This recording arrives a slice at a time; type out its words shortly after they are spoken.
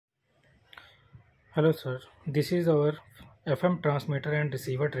Hello sir, this is our FM transmitter and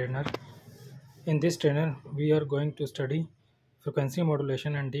receiver trainer. In this trainer, we are going to study frequency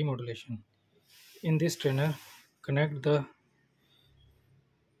modulation and demodulation. In this trainer, connect the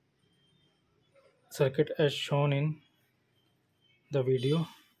circuit as shown in the video.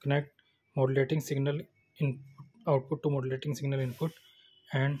 Connect modulating signal in output to modulating signal input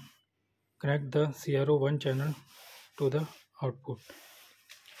and connect the CRO1 channel to the output.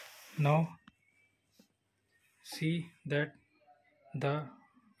 Now see that the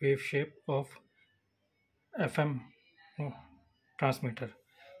wave shape of FM transmitter.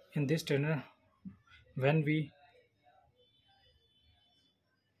 In this trainer, when we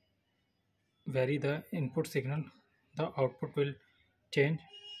vary the input signal, the output will change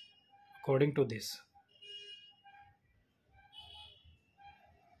according to this.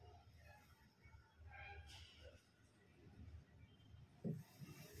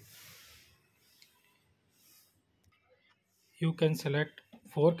 You can select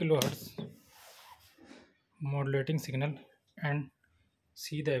 4 kHz modulating signal and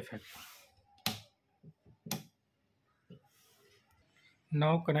see the effect.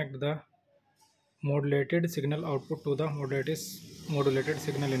 Now connect the modulated signal output to the modulated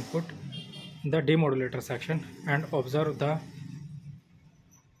signal input in the demodulator section and observe the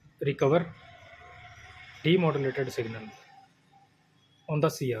recover demodulated signal on the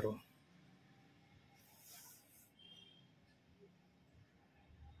CRO.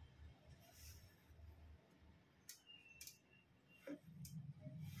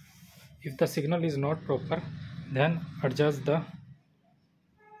 If the signal is not proper, then adjust the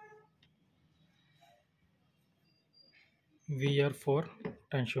VR4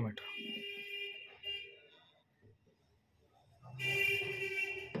 tensiometer.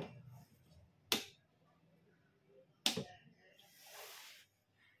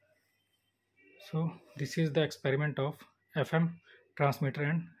 So this is the experiment of FM transmitter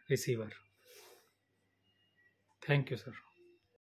and receiver. Thank you, sir.